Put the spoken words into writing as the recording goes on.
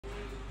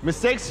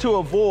Mistakes to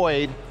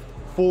avoid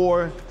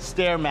for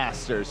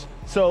Stairmasters.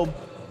 So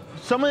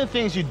some of the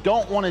things you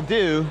don't want to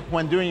do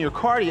when doing your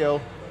cardio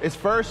is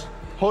first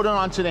holding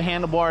onto the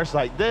handlebars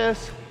like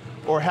this,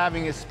 or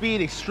having a speed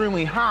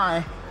extremely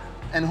high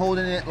and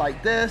holding it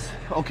like this,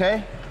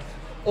 okay?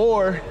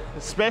 Or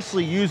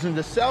especially using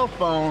the cell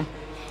phone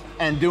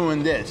and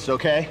doing this,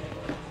 okay?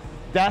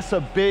 That's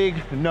a big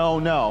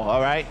no-no,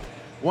 all right?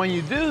 When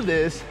you do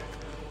this,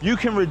 you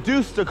can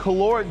reduce the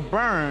caloric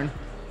burn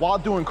while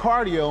doing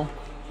cardio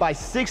by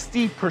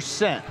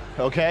 60%,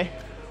 okay?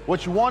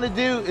 What you want to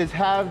do is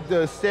have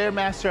the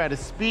Stairmaster at a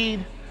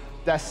speed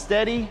that's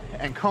steady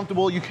and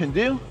comfortable you can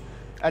do.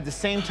 At the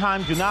same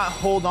time, do not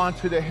hold on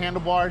to the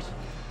handlebars.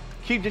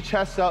 Keep the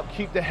chest up,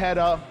 keep the head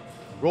up,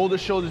 roll the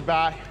shoulders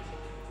back,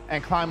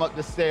 and climb up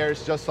the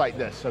stairs just like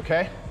this,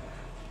 okay?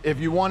 If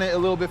you want it a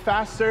little bit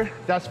faster,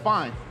 that's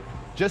fine.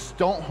 Just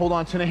don't hold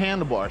on to the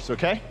handlebars,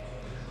 okay?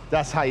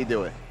 That's how you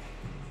do it.